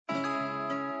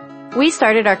We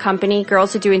started our company,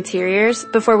 Girls Who Do Interiors,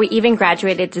 before we even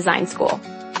graduated design school.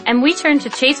 And we turned to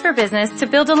Chase for Business to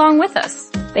build along with us.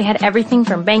 They had everything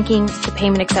from banking to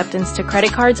payment acceptance to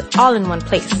credit cards all in one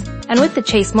place. And with the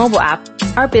Chase mobile app,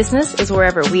 our business is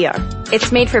wherever we are.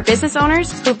 It's made for business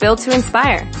owners who build to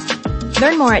inspire.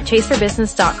 Learn more at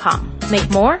chaseforbusiness.com. Make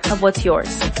more of what's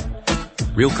yours.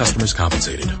 Real customers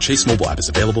compensated. Chase mobile app is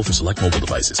available for select mobile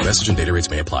devices. Message and data rates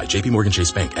may apply. J.P. Morgan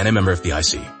Chase Bank and a member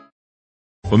FDIC.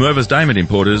 For Mervis Diamond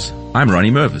Importers, I'm Ronnie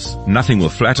Mervis. Nothing will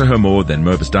flatter her more than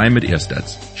Mervis Diamond ear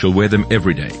studs. She'll wear them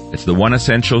every day. It's the one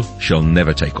essential she'll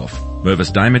never take off.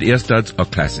 Mervis Diamond ear studs are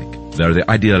classic. They're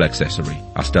the ideal accessory.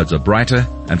 Our studs are brighter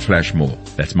and flash more.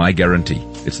 That's my guarantee.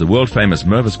 It's the world-famous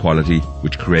Mervis quality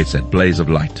which creates that blaze of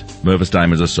light. Mervis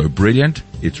diamonds are so brilliant,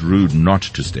 it's rude not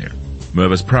to stare.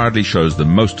 Mervis proudly shows the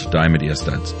most diamond ear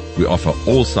studs. We offer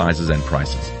all sizes and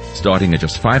prices. Starting at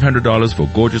just $500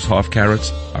 for gorgeous half carats,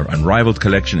 our unrivaled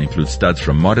collection includes studs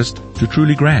from modest to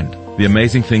truly grand. The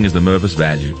amazing thing is the Mervis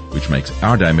value, which makes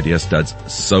our diamond ear studs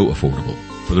so affordable.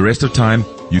 For the rest of time,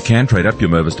 you can trade up your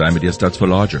Mervis diamond ear studs for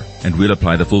larger, and we'll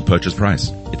apply the full purchase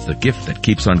price. It's the gift that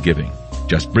keeps on giving.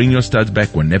 Just bring your studs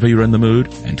back whenever you're in the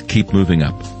mood and keep moving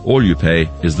up. All you pay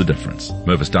is the difference.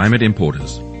 Mervis Diamond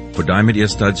Importers. For diamond ear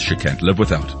studs she can't live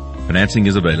without. Financing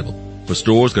is available. For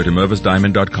stores, go to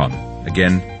mervisdiamond.com.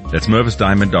 Again, that's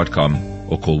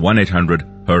mervisdiamond.com or call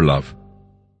 1-800-HER-LOVE.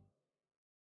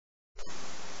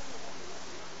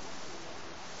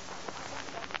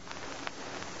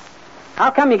 How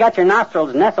come you got your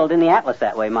nostrils nestled in the Atlas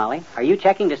that way, Molly? Are you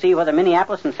checking to see whether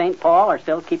Minneapolis and St. Paul are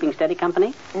still keeping steady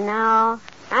company? No,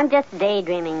 I'm just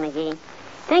daydreaming, McGee.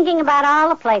 Thinking about all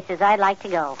the places I'd like to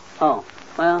go. Oh,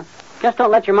 well, just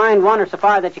don't let your mind wander so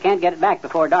far that you can't get it back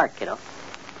before dark, kiddo.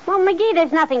 Well, McGee,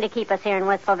 there's nothing to keep us here in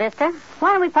Wistful Vista.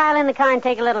 Why don't we pile in the car and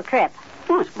take a little trip?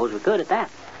 Well, I suppose we could at that.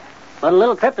 But a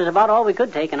little trip is about all we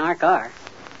could take in our car.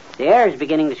 The air is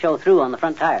beginning to show through on the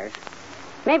front tires.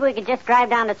 Maybe we could just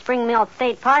drive down to Spring Mill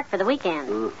State Park for the weekend.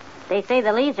 Ooh. They say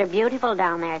the leaves are beautiful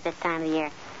down there at this time of the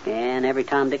year. Yeah, and every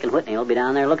Tom, Dick, and Whitney will be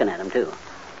down there looking at them, too.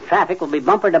 Traffic will be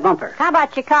bumper to bumper. How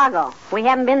about Chicago? We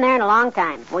haven't been there in a long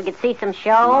time. We could see some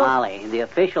shows. Molly, the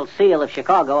official seal of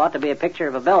Chicago ought to be a picture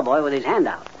of a bellboy with his hand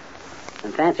out.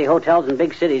 And fancy hotels in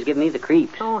big cities give me the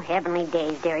creeps. Oh, heavenly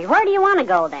days, dearie. Where do you want to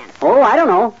go, then? Oh, I don't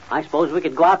know. I suppose we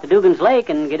could go out to Dugan's Lake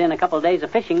and get in a couple of days of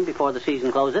fishing before the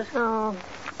season closes. Oh,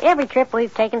 every trip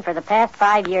we've taken for the past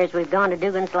 5 years, we've gone to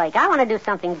Dugan's Lake. I want to do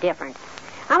something different.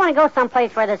 I want to go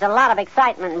someplace where there's a lot of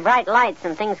excitement and bright lights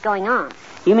and things going on.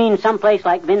 You mean someplace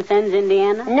like Vincennes,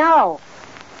 Indiana? No.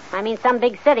 I mean some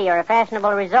big city or a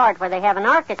fashionable resort where they have an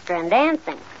orchestra and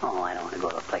dancing. Oh, I don't want to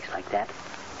go to a place like that.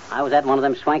 I was at one of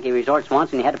them swanky resorts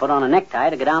once, and you had to put on a necktie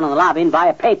to go down in the lobby and buy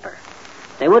a paper.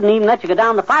 They wouldn't even let you go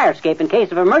down the fire escape in case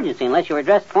of emergency unless you were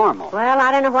dressed formal. Well,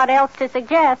 I don't know what else to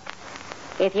suggest.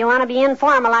 If you want to be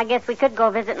informal, I guess we could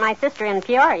go visit my sister in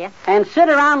Peoria. And sit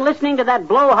around listening to that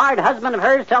blowhard husband of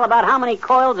hers tell about how many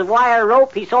coils of wire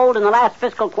rope he sold in the last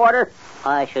fiscal quarter?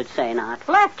 I should say not.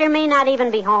 Lester may not even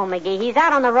be home, McGee. He's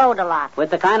out on the road a lot.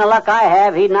 With the kind of luck I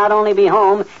have, he'd not only be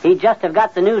home, he'd just have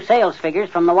got the new sales figures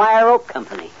from the wire rope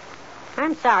company.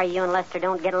 I'm sorry you and Lester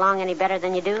don't get along any better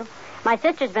than you do. My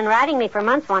sister's been writing me for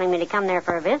months wanting me to come there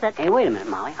for a visit. Hey, wait a minute,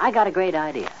 Molly. I got a great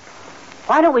idea.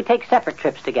 Why don't we take separate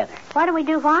trips together? Why do we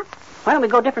do what? Why don't we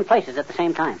go different places at the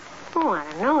same time? Oh, I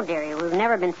don't know, dearie. We've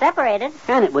never been separated.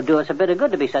 And it would do us a bit of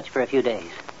good to be such for a few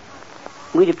days.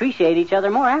 We'd appreciate each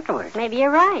other more afterwards. Maybe you're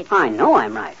right. I know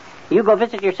I'm right. You go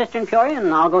visit your sister in Peoria,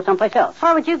 and I'll go someplace else.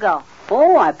 Where would you go?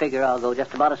 Oh, I figure I'll go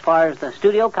just about as far as the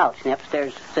studio couch in the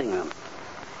upstairs sitting room.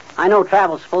 I know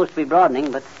travel's supposed to be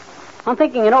broadening, but on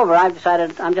thinking it over, I've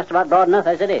decided I'm just about broad enough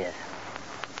as it is.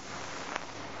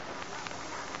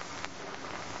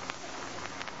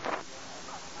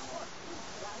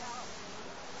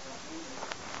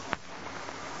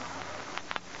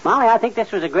 Molly, I think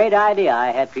this was a great idea I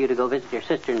had for you to go visit your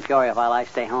sister in Peoria while I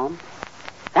stay home.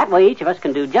 That way each of us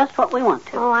can do just what we want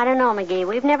to. Oh, I don't know, McGee.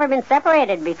 We've never been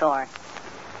separated before.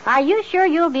 Are you sure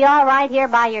you'll be all right here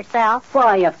by yourself?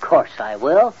 Why, of course I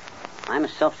will. I'm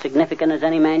as self-significant as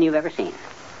any man you've ever seen.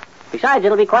 Besides,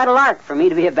 it'll be quite a lark for me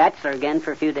to be a bachelor again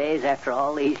for a few days after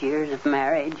all these years of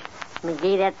marriage.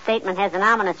 McGee, that statement has an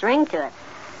ominous ring to it.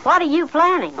 What are you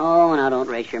planning? Oh, now don't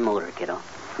race your motor, kiddo.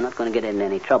 I'm not going to get into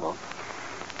any trouble.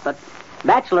 But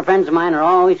bachelor friends of mine are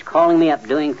always calling me up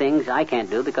doing things I can't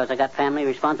do because I got family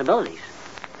responsibilities.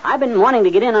 I've been wanting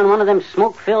to get in on one of them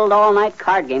smoke-filled all-night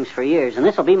card games for years, and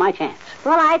this'll be my chance.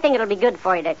 Well, I think it'll be good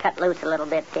for you to cut loose a little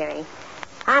bit, dearie.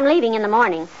 I'm leaving in the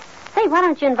morning. Say, why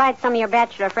don't you invite some of your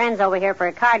bachelor friends over here for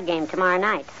a card game tomorrow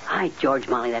night? Hi, George,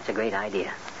 Molly, that's a great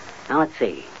idea. Now, let's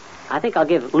see. I think I'll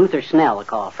give Luther Snell a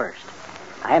call first.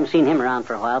 I haven't seen him around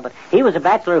for a while, but he was a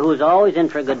bachelor who was always in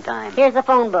for a good time. Here's the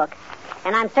phone book.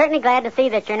 And I'm certainly glad to see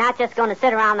that you're not just going to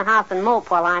sit around the house and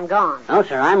mope while I'm gone. No,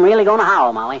 sir. I'm really going to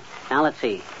howl, Molly. Now, let's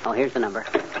see. Oh, here's the number.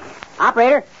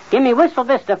 Operator, give me Wistful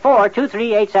Vista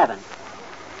 42387.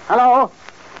 Hello?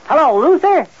 Hello,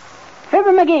 Luther?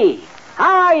 Fibber MCGee.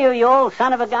 How are you old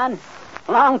son of a gun?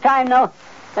 Long time no...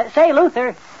 say,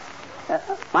 Luther,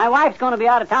 my wife's going to be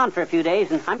out of town for a few days,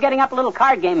 and I'm getting up a little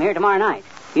card game here tomorrow night.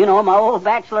 You know, my old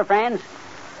bachelor friends.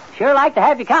 Sure like to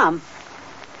have you come.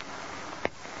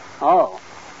 Oh,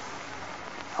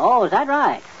 is that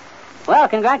right? Well,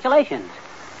 congratulations.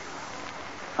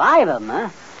 5 of them, huh?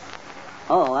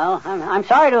 Oh, well, I'm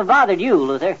sorry to have bothered you,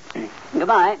 Luther.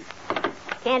 Goodbye.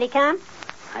 Can't he come?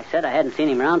 I said I hadn't seen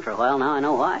him around for a while. Now I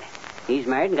know why. He's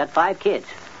married and got 5 kids.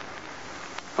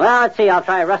 Well, let's see. I'll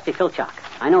try Rusty Filchock.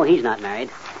 I know he's not married.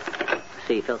 Let's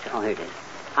see, Filchock. Oh, here it is.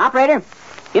 Operator,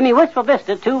 give me Wistful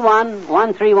Vista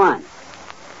 21131.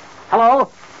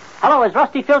 Hello? Hello, is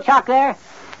Rusty Filchock there?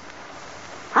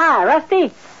 Hi, Rusty.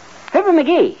 Fibber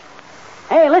MCGee.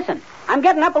 Hey, listen. I'm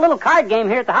getting up a little card game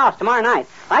here at the house tomorrow night.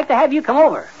 Like to have you come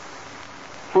over.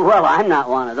 Well, I'm not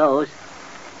one of those.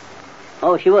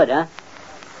 Oh, she would, huh?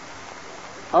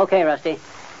 Okay, Rusty.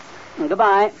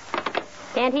 Goodbye.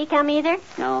 Can't he come either?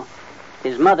 No.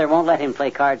 His mother won't let him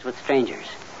play cards with strangers.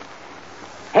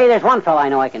 Hey, there's one fellow I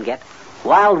know I can get.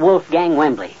 Wild Wolfgang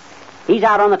Wembley. He's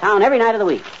out on the town every night of the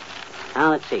week.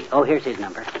 Now, let's see. Oh, here's his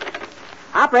number.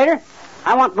 Operator,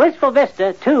 I want Wistful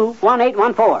Vista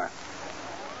 21814.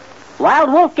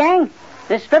 Wild Wolfgang,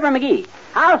 this is Fibber MCGee.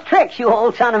 How's tricks, you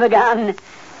old son of a gun?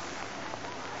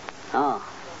 Oh,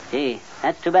 gee,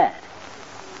 that's too bad.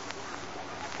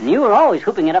 And you were always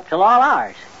hooping it up till all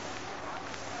hours.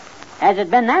 Has it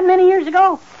been that many years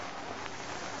ago?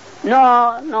 No,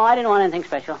 I didn't want anything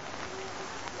special.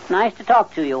 Nice to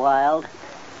talk to you, Wild.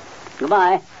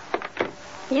 Goodbye.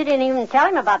 You didn't even tell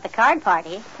him about the card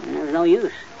party. There's no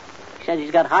use. He says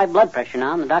he's got high blood pressure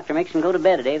now, and the doctor makes him go to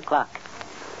bed at 8 o'clock.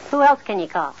 Who else can you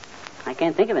call? I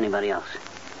can't think of anybody else.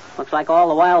 Looks like all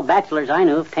the wild bachelors I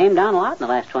knew have tamed down a lot in the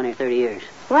last 20 or 30 years.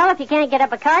 Well, if you can't get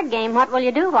up a card game, what will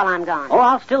you do while I'm gone? Oh,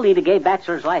 I'll still lead a gay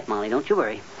bachelor's life, Molly. Don't you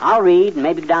worry. I'll read and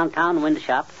maybe go downtown and window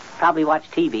shop. Probably watch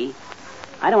TV.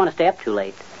 I don't want to stay up too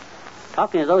late.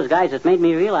 Talking to those guys has made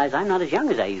me realize I'm not as young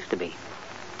as I used to be.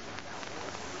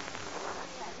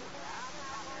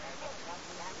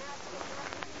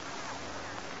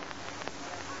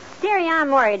 Dearie, I'm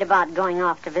worried about going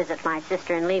off to visit my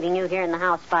sister and leaving you here in the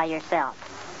house by yourself.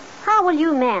 How will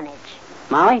you manage?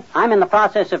 Molly, I'm in the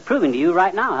process of proving to you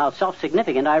right now how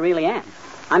self-significant I really am.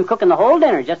 I'm cooking the whole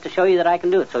dinner just to show you that I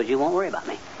can do it so you won't worry about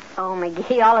me. Oh,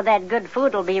 MCGee, all of that good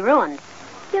food will be ruined.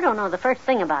 You don't know the first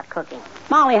thing about cooking.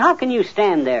 Molly, how can you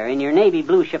stand there in your navy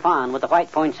blue chiffon with the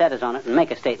white poinsettias on it and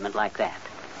make a statement like that?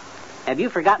 Have you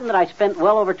forgotten that I spent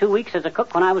well over 2 weeks as a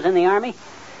cook when I was in the Army?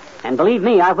 And believe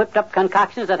me, I whipped up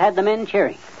concoctions that had the men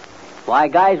cheering. Why,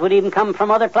 guys would even come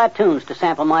from other platoons to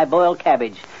sample my boiled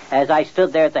cabbage as I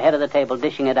stood there at the head of the table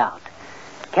dishing it out.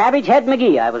 Cabbage Head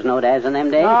MCGee, I was known as in them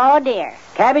days. Oh, dear.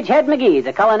 Cabbage Head MCGee,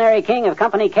 the culinary king of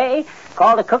Company K,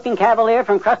 called a cooking cavalier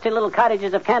from crusty little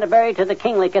cottages of Canterbury to the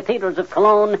kingly cathedrals of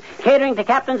Cologne, catering to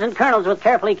captains and colonels with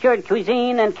carefully cured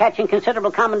cuisine and catching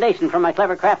considerable commendation for my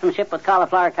clever craftsmanship with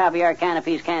cauliflower, caviar,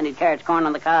 canopies, candied carrots, corn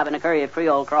on the cob, and a curry of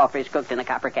Creole crawfish cooked in a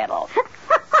copper kettle.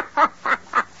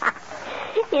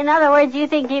 In other words, you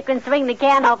think you can swing the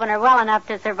can opener well enough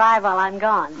to survive while I'm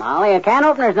gone? Molly, a can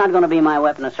opener's not going to be my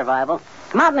weapon of survival.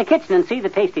 Come out in the kitchen and see the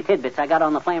tasty tidbits I got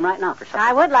on the flame right now for supper.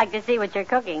 I would like to see what you're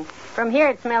cooking. From here,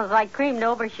 it smells like creamed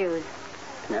overshoes.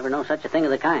 Never know such a thing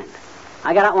of the kind.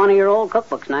 I got out one of your old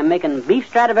cookbooks, and I'm making beef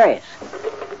Stradivarius.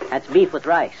 That's beef with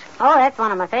rice. Oh, that's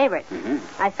one of my favorites. Mm-hmm.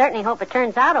 I certainly hope it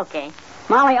turns out okay.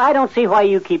 Molly, I don't see why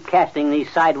you keep casting these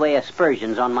sideway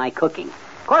aspersions on my cooking.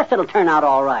 Of course it'll turn out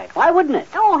all right. Why wouldn't it?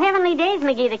 Oh, heavenly days,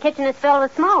 MCGee. The kitchen is filled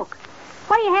with smoke.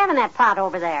 What do you have in that pot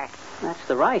over there? That's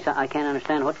the rice. I can't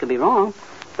understand what could be wrong.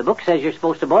 The book says you're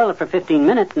supposed to boil it for 15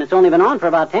 minutes, and it's only been on for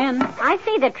about 10. I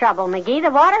see the trouble, MCGee. The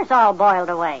water's all boiled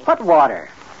away. What water?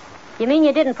 You mean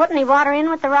you didn't put any water in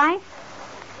with the rice?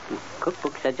 The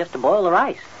cookbook said just to boil the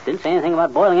rice. Didn't say anything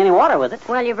about boiling any water with it.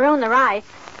 Well, you've ruined the rice,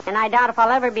 and I doubt if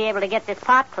I'll ever be able to get this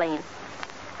pot clean.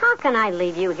 How can I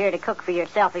leave you here to cook for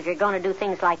yourself if you're going to do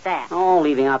things like that? Oh,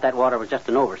 leaving out that water was just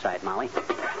an oversight, Molly.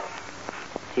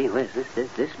 Gee whiz,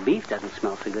 this beef doesn't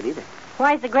smell so good either.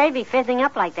 Why is the gravy fizzing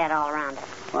up like that all around it?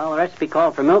 Well, the recipe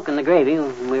called for milk in the gravy.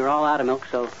 We were all out of milk,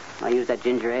 so I used that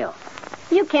ginger ale.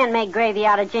 You can't make gravy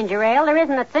out of ginger ale. There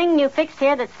isn't a thing you fixed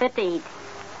here that's fit to eat.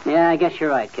 Yeah, I guess you're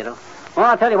right, kiddo. Well,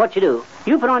 I'll tell you what you do.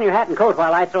 You put on your hat and coat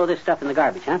while I throw this stuff in the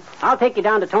garbage, huh? I'll take you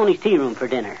down to Tony's Tea Room for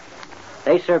dinner.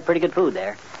 They serve pretty good food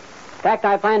there. In fact,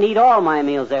 I plan to eat all my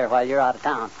meals there while you're out of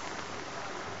town.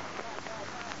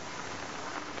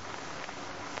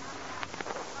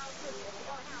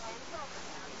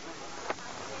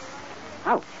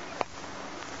 Ouch.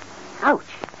 Ouch.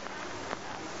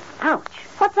 Ouch.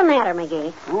 What's the matter,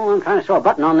 McGee? Oh, I'm trying to sew a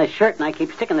button on this shirt, and I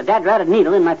keep sticking the dad-ratted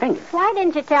needle in my finger. Why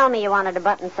didn't you tell me you wanted a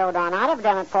button sewed on? I'd have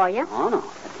done it for you. Oh, no.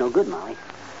 That's no good, Molly.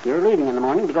 You're leaving in the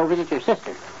morning to go visit your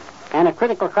sister. And if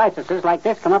critical crises like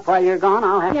this come up while you're gone,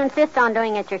 I'll have... If you insist on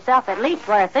doing it yourself, at least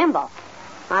wear a thimble.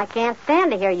 I can't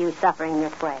stand to hear you suffering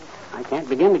this way. I can't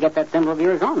begin to get that thimble of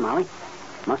yours on, Molly.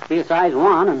 Must be a size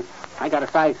 1, and I got a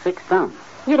size 6 thumb.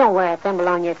 You don't wear a thimble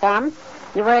on your thumb.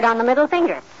 You wear it on the middle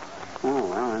finger. Oh,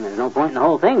 well, then there's no point in the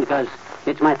whole thing, because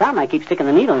it's my thumb I keep sticking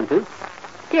the needle into.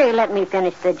 Dearie, let me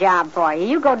finish the job for you.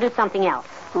 You go do something else.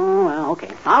 Oh, well,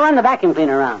 okay. I'll run the vacuum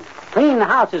cleaner around. Cleaning the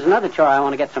house is another chore I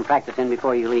want to get some practice in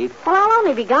before you leave. Well, I'll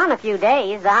only be gone a few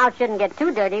days. The house shouldn't get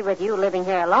too dirty with you living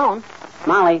here alone.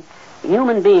 Molly,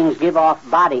 human beings give off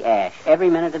body ash every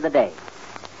minute of the day.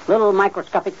 Little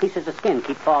microscopic pieces of skin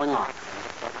keep falling off.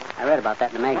 I read about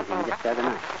that in the magazine just the other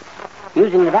night.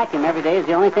 Using the vacuum every day is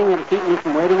the only thing that'll keep me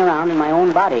from waiting around in my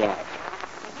own body ash.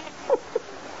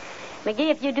 McGee,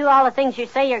 if you do all the things you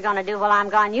say you're going to do while I'm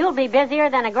gone, you'll be busier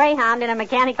than a greyhound in a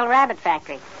mechanical rabbit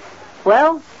factory.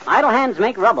 Well, idle hands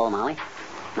make rubble, Molly.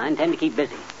 I intend to keep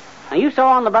busy. Now, you sew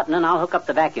on the button, and I'll hook up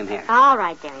the vacuum here. All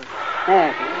right, dearie.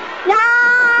 There. No!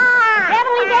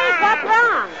 Heavenly days, what's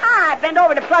wrong? I bent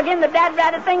over to plug in the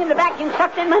dad-ratted thing, and the vacuum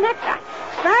sucked in my necktie.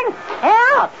 String,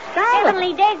 help!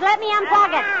 Heavenly days, let me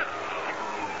unplug it.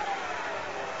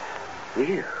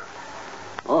 Phew.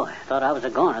 Boy, I thought I was a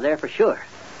goner there for sure.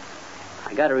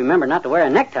 I got to remember not to wear a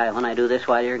necktie when I do this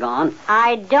while you're gone.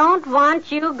 I don't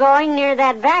want you going near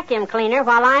that vacuum cleaner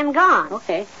while I'm gone.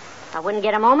 Okay. I wouldn't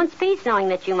get a moment's peace knowing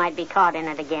that you might be caught in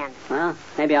it again. Well,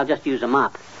 maybe I'll just use a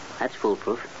mop. That's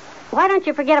foolproof. Why don't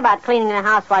you forget about cleaning the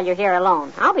house while you're here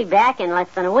alone? I'll be back in less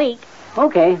than a week.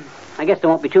 Okay. I guess there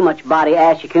won't be too much body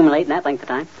ash accumulating that length of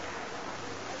time.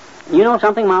 You know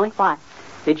something, Molly? What?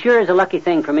 It sure is a lucky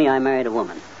thing for me I married a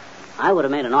woman. I would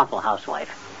have made an awful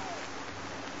housewife.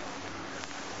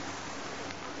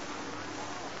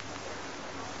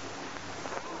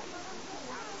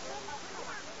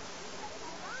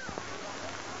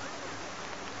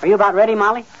 Are you about ready,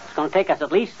 Molly? It's going to take us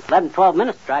at least 11, 12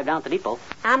 minutes to drive down to the depot.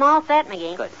 I'm all set,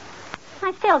 McGee. Good.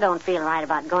 I still don't feel right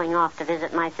about going off to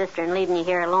visit my sister and leaving you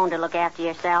here alone to look after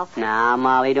yourself. Now,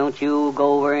 Molly, don't you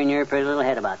go worrying your pretty little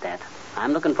head about that.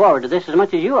 I'm looking forward to this as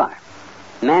much as you are.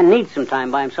 A man needs some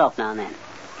time by himself now and then.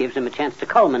 Gives him a chance to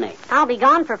culminate. I'll be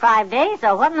gone for 5 days,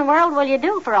 so what in the world will you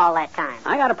do for all that time?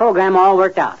 I got a program all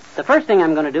worked out. The first thing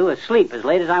I'm going to do is sleep as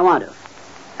late as I want to.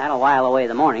 That'll while away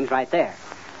the mornings right there.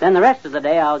 Then the rest of the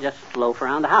day I'll just loaf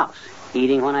around the house,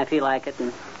 eating when I feel like it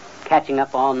and catching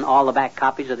up on all the back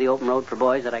copies of the Open Road for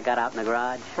Boys that I got out in the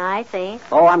garage. I see.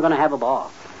 Oh, I'm going to have a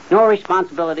ball. No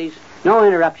responsibilities, no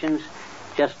interruptions,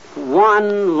 just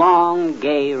one long,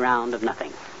 gay round of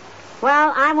nothing.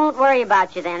 Well, I won't worry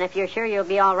about you then if you're sure you'll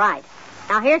be all right.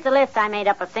 Now, here's the list I made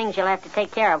up of things you'll have to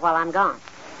take care of while I'm gone.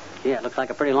 Yeah, it looks like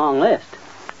a pretty long list.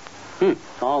 It's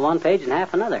all one page and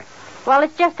half another. Well,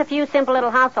 it's just a few simple little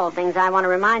household things I want to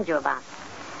remind you about.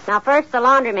 Now, first, the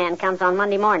laundryman comes on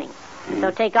Monday morning.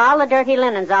 So take all the dirty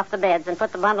linens off the beds and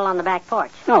put the bundle on the back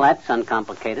porch. No, that's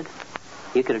uncomplicated.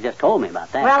 You could have just told me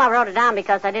about that. Well, I wrote it down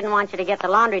because I didn't want you to get the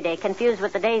laundry day confused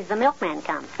with the days the milkman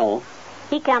comes. Oh?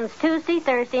 He comes Tuesday,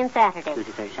 Thursday, and Saturday.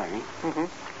 Tuesday, Thursday, Saturday.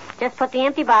 Mm-hmm. Just put the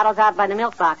empty bottles out by the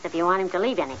milk box if you want him to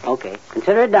leave anything. Okay.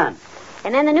 Consider it done.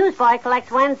 And then the newsboy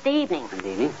collects Wednesday evening.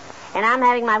 Wednesday evening? And I'm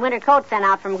having my winter coat sent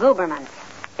out from Guberman's.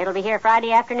 It'll be here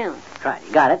Friday afternoon. Friday.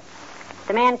 Got it.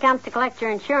 The man comes to collect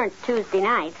your insurance Tuesday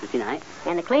night. Tuesday night.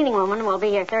 And the cleaning woman will be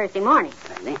here Thursday morning.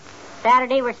 Thursday.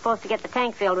 Saturday, we're supposed to get the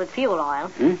tank filled with fuel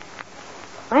oil.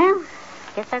 Well,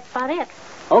 guess that's about it.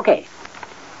 Okay.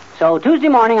 So Tuesday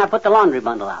morning I put the laundry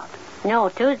bundle out. No,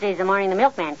 Tuesday's the morning the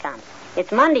milkman comes.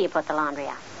 It's Monday you put the laundry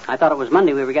out. I thought it was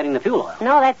Monday we were getting the fuel oil.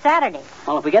 No, that's Saturday.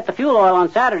 Well, if we get the fuel oil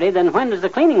on Saturday, then when does the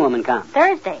cleaning woman come?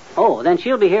 Thursday. Oh, then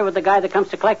she'll be here with the guy that comes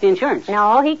to collect the insurance.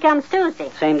 No, he comes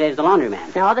Tuesday. Same day as the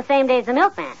laundryman. No, the same day as the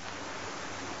milkman.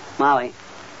 Molly,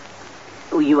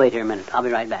 you wait here a minute. I'll be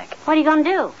right back. What are you going to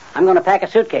do? I'm going to pack a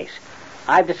suitcase.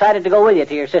 I've decided to go with you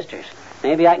to your sister's.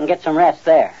 Maybe I can get some rest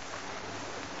there.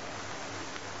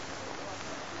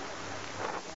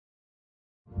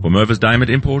 For Mervis Diamond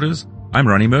Importers, I'm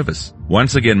Ronnie Mervis.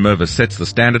 Once again, Mervis sets the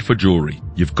standard for jewelry.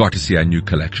 You've got to see our new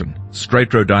collection.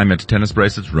 Straight row diamond tennis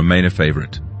bracelets remain a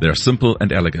favorite. They're simple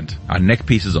and elegant. Our neck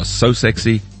pieces are so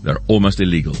sexy, they're almost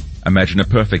illegal. Imagine a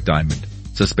perfect diamond,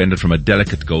 suspended from a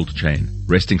delicate gold chain,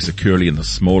 resting securely in the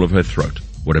small of her throat.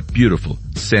 What a beautiful,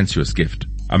 sensuous gift.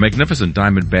 Our magnificent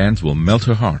diamond bands will melt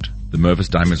her heart. The Mervis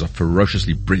diamonds are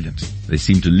ferociously brilliant. They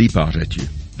seem to leap out at you.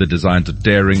 The designs are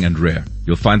daring and rare.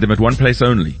 You'll find them at one place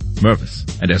only,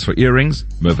 Mervis. And as for earrings,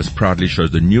 Mervis proudly shows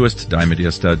the newest diamond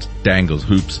ear studs, dangles,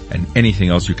 hoops, and anything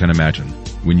else you can imagine.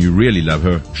 When you really love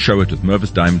her, show it with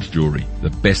Mervis diamond jewelry,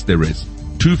 the best there is.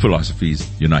 2 philosophies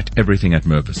unite everything at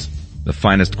Mervis. The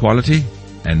finest quality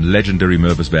and legendary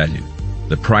Mervis value.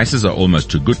 The prices are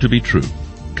almost too good to be true.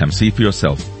 Come see for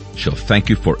yourself. She'll thank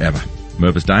you forever.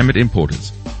 Mervis Diamond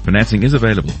Importers. Financing is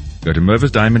available. Go to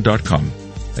mervisdiamond.com.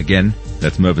 Again,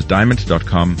 that's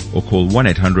mervisdiamond.com or call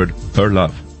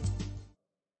 1-800-PER-LOVE.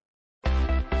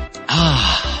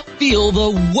 Feel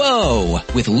the whoa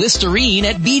with Listerine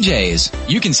at BJ's.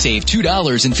 You can save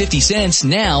 $2.50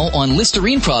 now on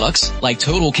Listerine products like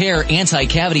Total Care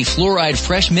Anti-Cavity Fluoride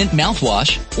Fresh Mint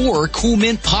Mouthwash or Cool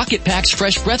Mint Pocket Packs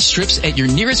Fresh Breath Strips at your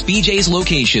nearest BJ's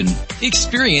location.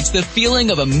 Experience the feeling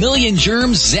of a million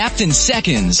germs zapped in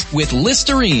seconds with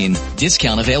Listerine.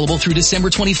 Discount available through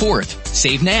December 24th.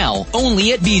 Save now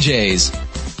only at BJ's.